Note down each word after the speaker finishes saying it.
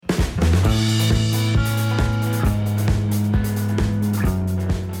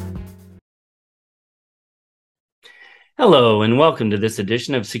Hello, and welcome to this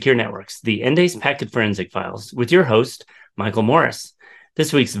edition of Secure Networks, the Endace Packet Forensic Files, with your host, Michael Morris.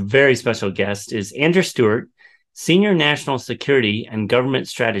 This week's very special guest is Andrew Stewart, Senior National Security and Government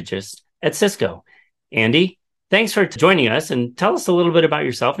Strategist at Cisco. Andy, thanks for joining us, and tell us a little bit about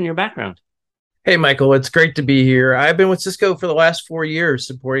yourself and your background. Hey, Michael, it's great to be here. I've been with Cisco for the last 4 years,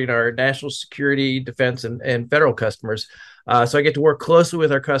 supporting our national security, defense, and federal customers. So I get to work closely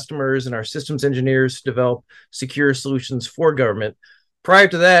with our customers and our systems engineers to develop secure solutions for government. Prior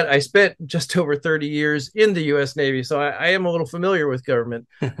to that, I spent just over 30 years in the U.S. Navy, so I am a little familiar with government.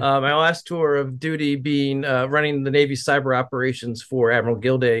 My last tour of duty being running the Navy cyber operations for Admiral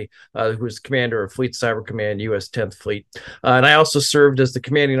Gilday, who was commander of Fleet Cyber Command, U.S. 10th Fleet. And I also served as the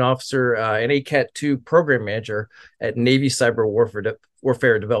commanding officer and ACAT-2 program manager at Navy Cyber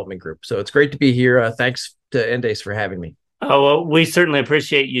Warfare Development Group. So it's great to be here. Thanks to Endace for having me. Oh, well, we certainly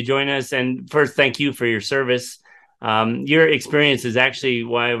appreciate you joining us. And first, thank you for your service. Your experience is actually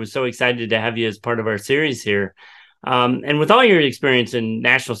why I was so excited to have you as part of our series here. And with all your experience in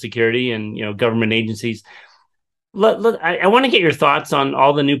national security and government agencies, I want to get your thoughts on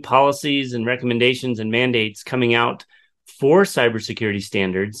all the new policies and recommendations and mandates coming out for cybersecurity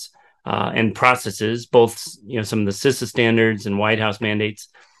standards and processes, both some of the CISA standards and White House mandates.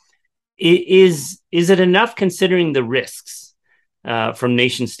 Is it enough considering the risks from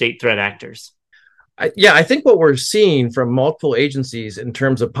nation state threat actors? I think what we're seeing from multiple agencies in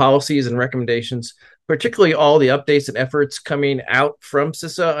terms of policies and recommendations, particularly all the updates and efforts coming out from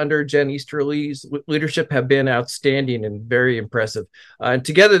CISA under Jen Easterly's leadership, have been outstanding and very impressive. And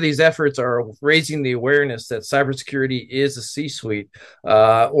together, these efforts are raising the awareness that cybersecurity is a C-suite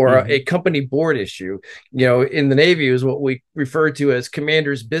or a company board issue. In the Navy is what we refer to as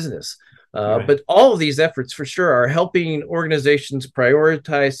commander's business. Right. But all of these efforts, for sure, are helping organizations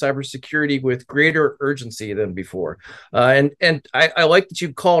prioritize cybersecurity with greater urgency than before. And I like that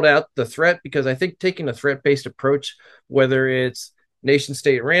you called out the threat, because I think taking a threat-based approach, whether it's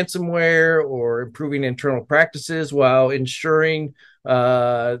nation-state ransomware or improving internal practices while ensuring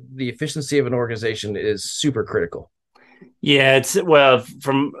the efficiency of an organization, is super critical. Yeah,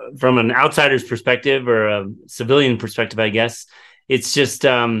 from an outsider's perspective or a civilian perspective, I guess it's just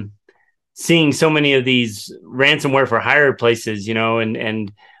seeing so many of these ransomware for hire places,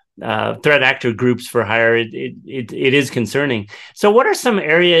 and threat actor groups for hire, it is concerning. So what are some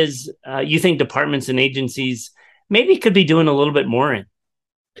areas you think departments and agencies maybe could be doing a little bit more in?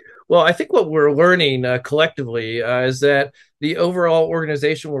 Well, I think what we're learning collectively is that the overall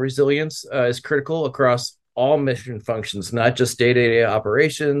organizational resilience is critical across all mission functions, not just day-to-day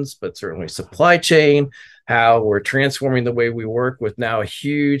operations, but certainly supply chain, how we're transforming the way we work with now a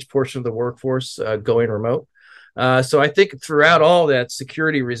huge portion of the workforce going remote. So I think throughout all that,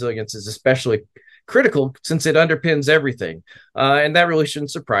 security resilience is especially critical since it underpins everything. And that really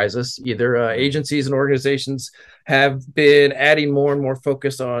shouldn't surprise us either. Agencies and organizations have been adding more and more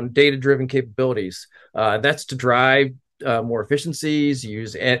focus on data-driven capabilities. That's to drive more efficiencies,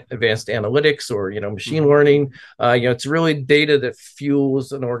 use advanced analytics or machine learning. It's really data that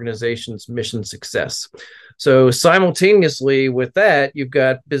fuels an organization's mission success. So simultaneously with that, you've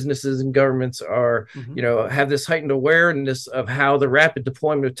got businesses and governments have this heightened awareness of how the rapid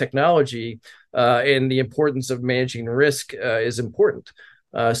deployment of technology and the importance of managing risk is important.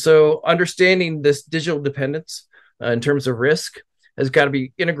 So understanding this digital dependence in terms of risk has got to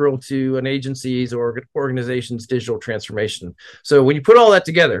be integral to an agency's or organization's digital transformation. So when you put all that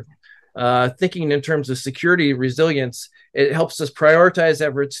together, thinking in terms of security resilience, it helps us prioritize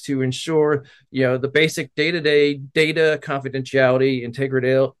efforts to ensure the basic day-to-day data confidentiality,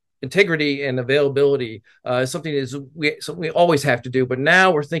 integrity and availability is something we always have to do. But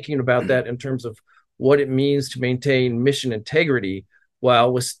now we're thinking about that in terms of what it means to maintain mission integrity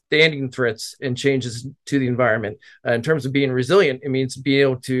while withstanding threats and changes to the environment. In terms of being resilient, it means being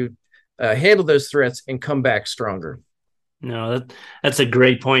able to handle those threats and come back stronger. No, that's a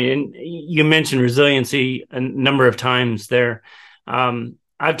great point. And you mentioned resiliency a number of times there.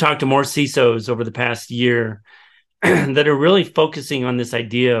 I've talked to more CISOs over the past year that are really focusing on this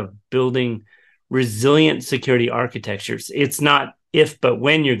idea of building resilient security architectures. It's not if, but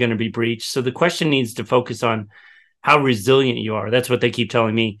when you're going to be breached. So the question needs to focus on how resilient you are. That's what they keep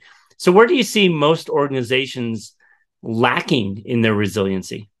telling me. So where do you see most organizations lacking in their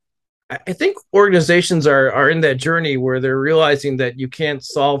resiliency? I think organizations are in that journey where they're realizing that you can't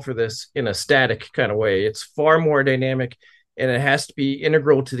solve for this in a static kind of way. It's far more dynamic and it has to be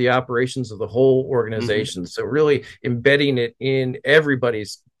integral to the operations of the whole Mhm. organization. So really embedding it in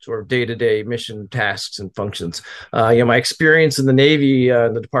everybody's sort of day-to-day mission tasks and functions. My experience in the Navy,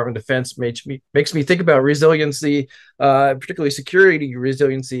 in the Department of Defense, makes me think about resiliency, particularly security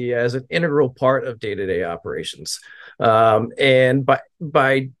resiliency, as an integral part of day-to-day operations. And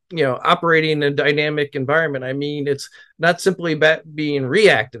by operating in a dynamic environment, I mean it's not simply about being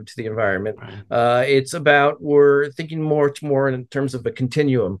reactive to the environment. Right. It's about we're thinking much more in terms of a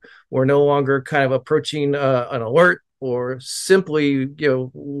continuum. We're no longer kind of approaching an alert or simply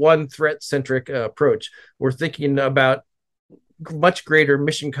one threat centric approach. We're thinking about much greater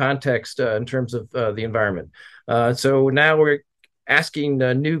mission context in terms of the environment. So now we're asking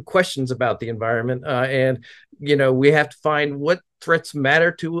new questions about the environment, and we have to find what threats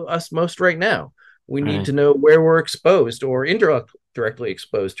matter to us most right now. We need Right. to know where we're exposed or indirectly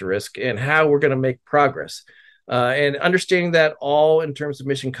exposed to risk and how we're going to make progress. And understanding that all in terms of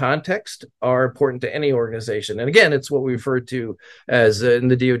mission context are important to any organization. And again, it's what we refer to as in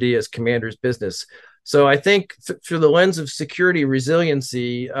the DoD as commander's business. So I think through the lens of security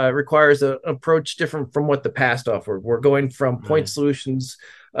resiliency requires an approach different from what the past offered. We're going from point Right. solutions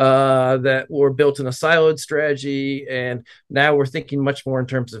that were built in a siloed strategy, and now we're thinking much more in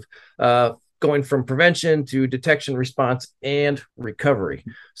terms of going from prevention to detection, response, and recovery.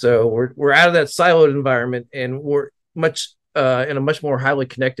 So we're out of that siloed environment, and we're much in a much more highly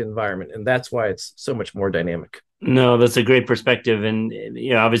connected environment, and that's why it's so much more dynamic. No, that's a great perspective. And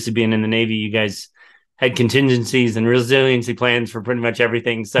obviously being in the Navy, you guys had contingencies and resiliency plans for pretty much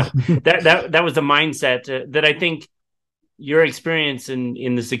everything. So that was the mindset that I think your experience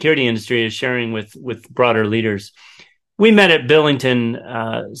in the security industry is sharing with broader leaders. We met at Billington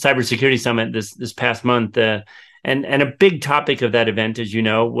Cybersecurity Summit this past month, and a big topic of that event, as you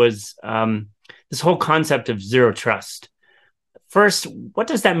know, was this whole concept of zero trust. First, what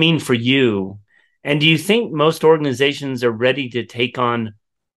does that mean for you? And do you think most organizations are ready to take on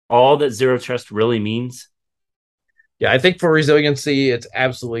all that zero trust really means? Yeah, I think for resiliency, it's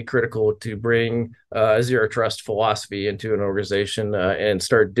absolutely critical to bring a zero trust philosophy into an organization and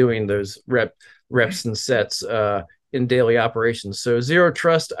start doing those reps and sets in daily operations. So zero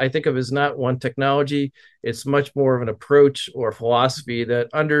trust, I think of as not one technology. It's much more of an approach or philosophy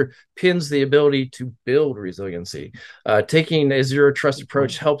that underpins the ability to build resiliency. Taking a zero trust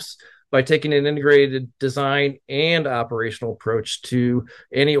approach helps by taking an integrated design and operational approach to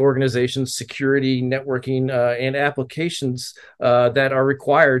any organization's security, networking, and applications that are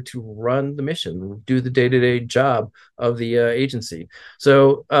required to run the mission, do the day-to-day job of the agency.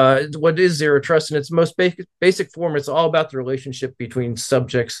 So, what is zero trust in its most basic form? It's all about the relationship between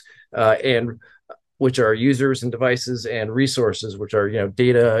subjects and which are users and devices, and resources, which are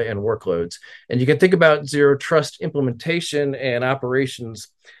data and workloads. And you can think about zero trust implementation and operations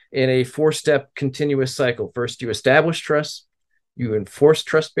in a four-step continuous cycle. First, you establish trust, you enforce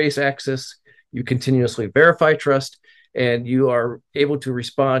trust-based access, you continuously verify trust, and you are able to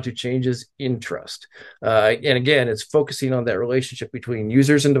respond to changes in trust. And again, it's focusing on that relationship between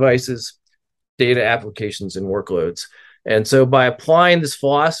users and devices, data, applications, and workloads. And so by applying this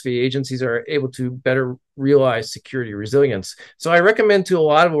philosophy, agencies are able to better realize security resilience. So I recommend to a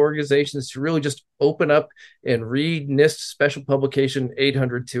lot of organizations to really just open up and read NIST special publication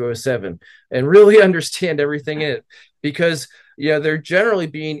 800-207 and really understand everything in it, because they're generally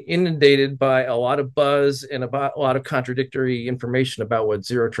being inundated by a lot of buzz and about a lot of contradictory information about what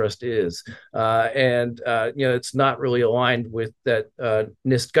zero trust is. And it's not really aligned with that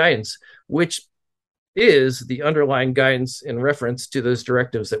NIST guidance, which is the underlying guidance in reference to those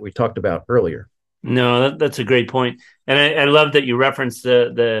directives that we talked about earlier. No, that's a great point, and I love that you referenced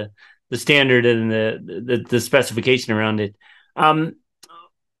the standard and the specification around it. Um,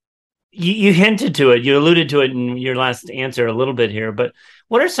 you hinted to it, you alluded to it in your last answer a little bit here, but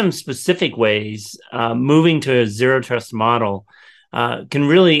what are some specific ways moving to a zero trust model can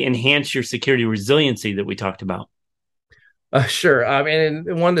really enhance your security resiliency that we talked about? Sure.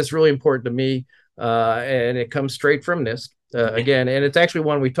 And one that's really important to me, and it comes straight from NIST again, and it's actually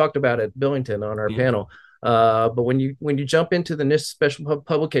one we talked about at Billington on our Yeah. panel. But when you jump into the NIST special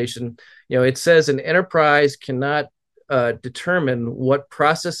publication, it says an enterprise cannot determine what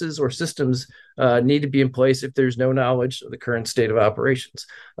processes or systems need to be in place if there's no knowledge of the current state of operations.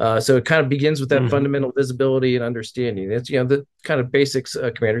 So it kind of begins with that fundamental visibility and understanding. It's the kind of basics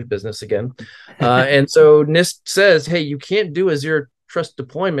commander's business again. And so NIST says, hey, you can't do a zero trust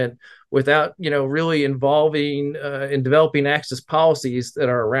deployment without really involving and developing access policies that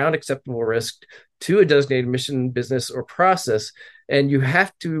are around acceptable risk to a designated mission, business, or process. And you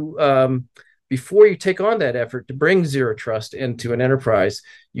have to before you take on that effort to bring zero trust into an enterprise,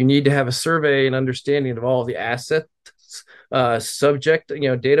 you need to have a survey and understanding of all the assets, subject,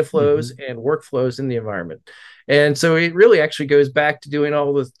 data flows Mm-hmm. and workflows in the environment. And so it really actually goes back to doing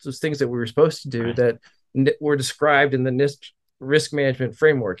all those things that we were supposed to do Right. that were described in the NIST risk management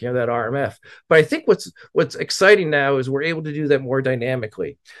framework, that RMF. But I think what's exciting now is we're able to do that more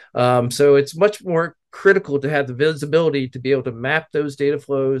dynamically. So it's much more critical to have the visibility to be able to map those data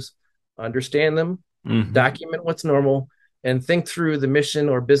flows, understand them, Mm-hmm. document what's normal, and think through the mission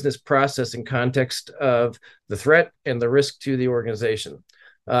or business process in context of the threat and the risk to the organization.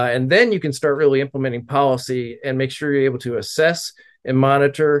 And then you can start really implementing policy and make sure you're able to assess and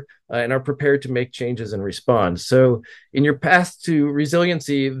monitor and are prepared to make changes and respond. So, in your path to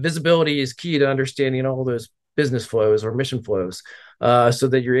resiliency, visibility is key to understanding all those business flows or mission flows so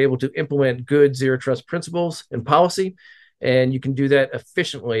that you're able to implement good zero trust principles and policy. And you can do that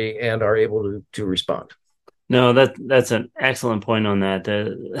efficiently and are able to respond. No, that's an excellent point on that.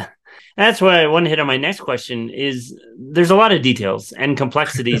 That's why I want to hit on my next question is there's a lot of details and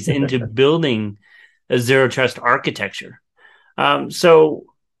complexities into building a zero trust architecture. So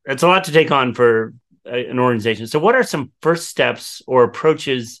it's a lot to take on for an organization. So what are some first steps or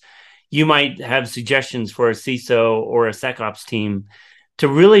approaches you might have suggestions for a CISO or a SecOps team to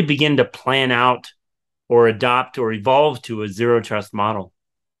really begin to plan out or adopt or evolve to a zero trust model?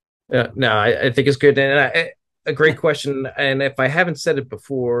 No, I think it's good. And a great question. And if I haven't said it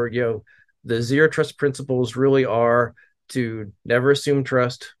before, the zero trust principles really are to never assume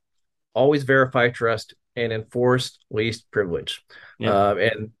trust, always verify trust, and enforce least privilege. Yeah.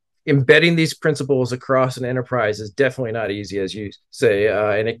 And embedding these principles across an enterprise is definitely not easy, as you say,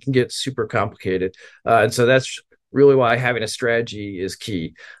 and it can get super complicated. And so that's really why having a strategy is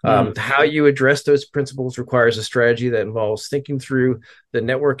key. Mm. How you address those principles requires a strategy that involves thinking through the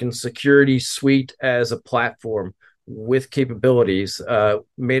network and security suite as a platform with capabilities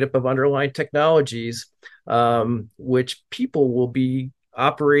made up of underlying technologies, which people will be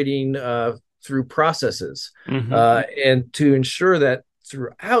operating through processes, Mm-hmm. and to ensure that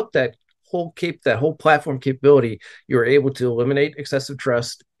throughout that whole platform capability, you're able to eliminate excessive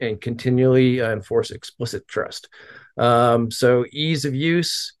trust and continually enforce explicit trust. So ease of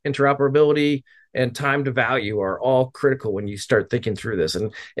use, interoperability, and time to value are all critical when you start thinking through this,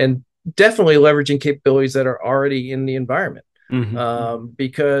 and definitely leveraging capabilities that are already in the environment, Mm-hmm.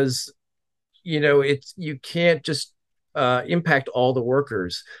 because it's you can't just impact all the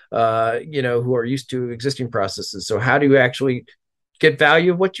workers, who are used to existing processes. So how do you actually get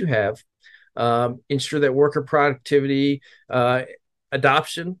value of what you have, ensure that worker productivity,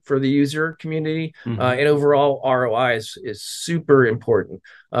 adoption for the user community, Mm-hmm. and overall ROI is super important.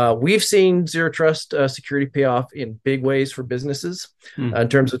 We've seen zero trust security pay off in big ways for businesses in Mm-hmm.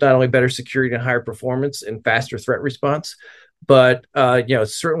 terms of not only better security and higher performance and faster threat response, but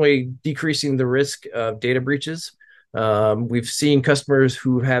certainly decreasing the risk of data breaches. We've seen customers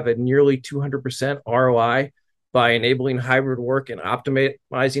who have a nearly 200% ROI by enabling hybrid work and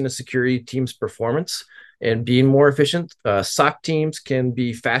optimizing a security team's performance and being more efficient. SOC teams can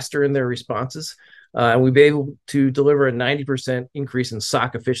be faster in their responses, and we've been able to deliver a 90% increase in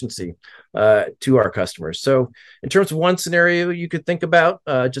SOC efficiency to our customers. So, in terms of one scenario you could think about,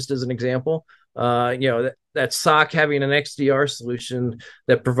 just as an example, that SOC having an XDR solution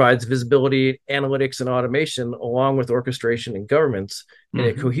that provides visibility, analytics, and automation, along with orchestration and governance in a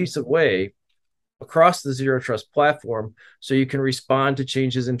Mm-hmm. cohesive way across the zero trust platform, so you can respond to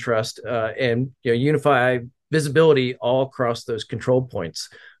changes in trust and unify visibility all across those control points,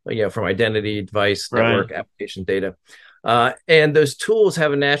 from identity, device, Right. network, application data. And those tools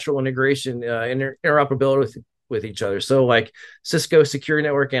have a natural integration, interoperability with each other. So like Cisco Secure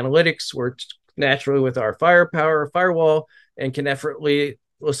Network Analytics works naturally with our Firepower firewall and can effortlessly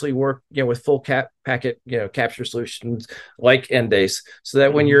work, with full packet, capture solutions like Endace, so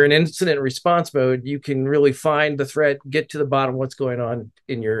that when Mm-hmm. you're in incident response mode, you can really find the threat, get to the bottom of what's going on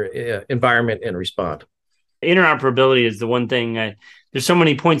in your environment, and respond. Interoperability is the one thing. There's so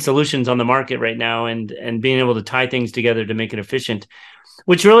many point solutions on the market right now, and being able to tie things together to make it efficient,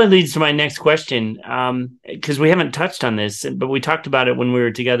 which really leads to my next question, because we haven't touched on this, but we talked about it when we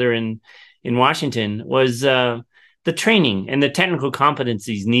were together in Washington. Was the training and the technical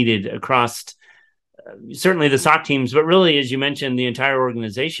competencies needed across certainly the SOC teams, but really, as you mentioned, the entire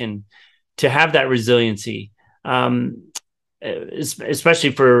organization to have that resiliency.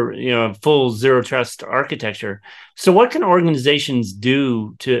 Especially for full zero trust architecture. So, what can organizations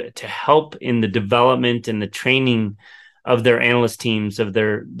do to help in the development and the training of their analyst teams, of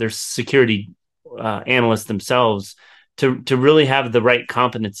their security analysts themselves, to really have the right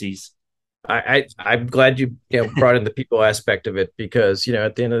competencies? I'm glad brought in the people aspect of it, because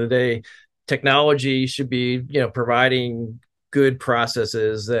at the end of the day, technology should be providing good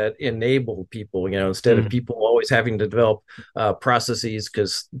processes that enable people, instead of Mm, people always having to develop processes,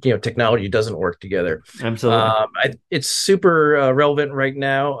 because technology doesn't work together. absolutely. It's super relevant right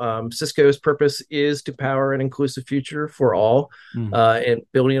now. Cisco's purpose is to power an inclusive future for all, Mm, and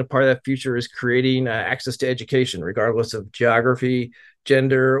building a part of that future is creating access to education regardless of geography,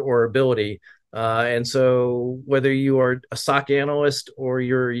 gender, or ability. And so, whether you are a SOC analyst or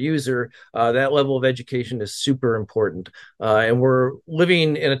you're a user, that level of education is super important. And we're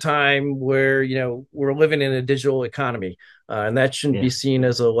living in a time where we're living in a digital economy, and that shouldn't be yeah. seen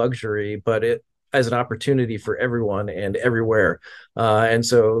as a luxury, but it as an opportunity for everyone and everywhere. And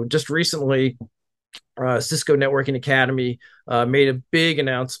so, just recently, Cisco Networking Academy made a big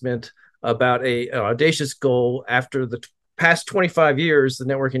announcement about an audacious goal. After the past 25 years, the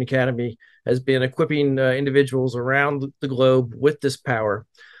Networking Academy has been equipping individuals around the globe with this power.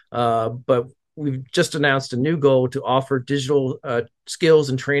 But we've just announced a new goal to offer digital skills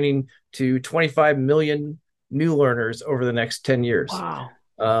and training to 25 million new learners over the next 10 years. Wow.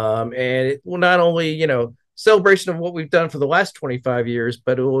 And it will not only, celebration of what we've done for the last 25 years,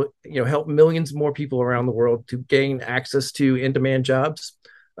 but it will, help millions more people around the world to gain access to in-demand jobs,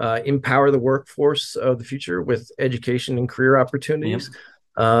 empower the workforce of the future with education and career Yep. opportunities.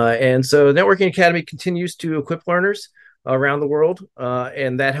 And so Networking Academy continues to equip learners around the world,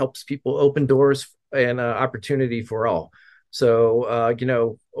 and that helps people open doors and opportunity for all. So,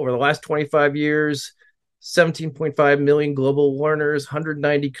 over the last 25 years, 17.5 million global learners,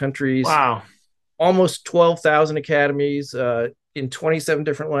 190 countries, Wow. almost 12,000 academies in 27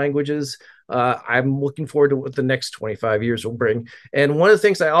 different languages. I'm looking forward to what the next 25 years will bring. And one of the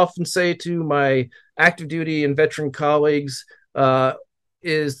things I often say to my active duty and veteran colleagues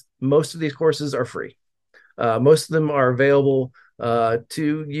is most of these courses are free. Most of them are available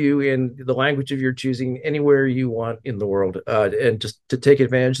to you in the language of your choosing anywhere you want in the world, and just to take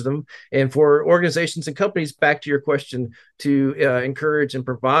advantage of them. And for organizations and companies, back to your question, to encourage and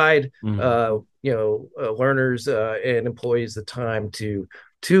provide Mm. learners and employees the time to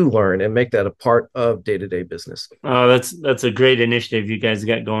learn and make that a part of day-to-day business. Oh, that's a great initiative you guys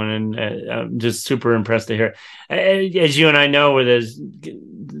got going, and I'm just super impressed to hear. As you and I know, it is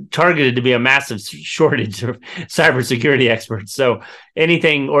targeted to be a massive shortage of cybersecurity experts. So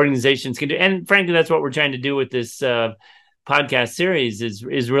anything organizations can do, and frankly, that's what we're trying to do with this podcast series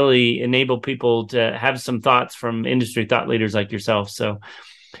is really enable people to have some thoughts from industry thought leaders like yourself.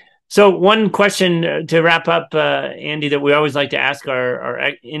 So one question to wrap up, Andy, that we always like to ask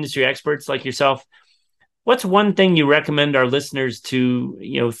our industry experts like yourself. What's one thing you recommend our listeners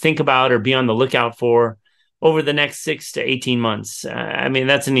to, think about or be on the lookout for over the next 6 to 18 months? I mean,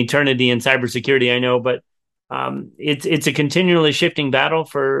 that's an eternity in cybersecurity, I know, but it's a continually shifting battle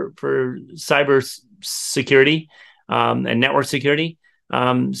for cyber security and network security.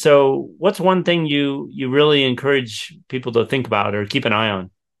 So what's one thing you really encourage people to think about or keep an eye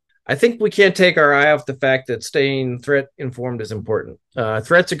on? I think we can't take our eye off the fact that staying threat informed is important.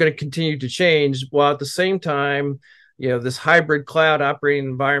 Threats are going to continue to change, while at the same time, this hybrid cloud operating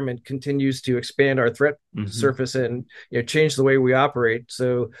environment continues to expand our threat surface and change the way we operate.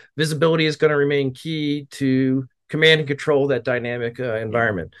 So visibility is going to remain key to command and control that dynamic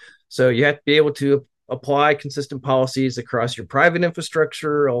environment. So you have to be able to apply consistent policies across your private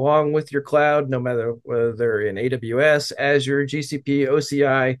infrastructure along with your cloud, no matter whether they're in AWS, Azure, GCP,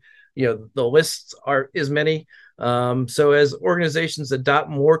 OCI. The lists are as many. So as organizations adopt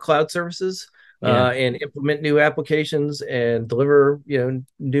more cloud services and implement new applications and deliver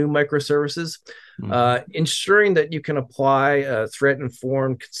new microservices, ensuring that you can apply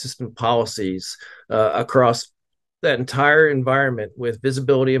threat-informed, consistent policies across that entire environment with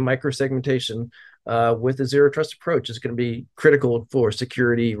visibility and microsegmentation with a zero trust approach is going to be critical for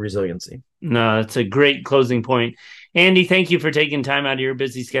security resiliency. No, that's a great closing point. Andy, thank you for taking time out of your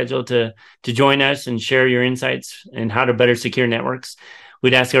busy schedule to join us and share your insights and how to better secure networks.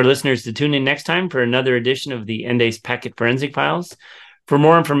 We'd ask our listeners to tune in next time for another edition of the Endace Packet Forensic Files. For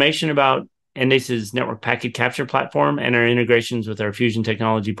more information about Endace's network packet capture platform and our integrations with our fusion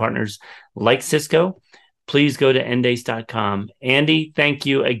technology partners like Cisco, please go to endace.com. Andy, thank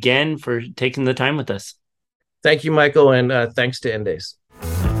you again for taking the time with us. Thank you, Michael, and thanks to Endace.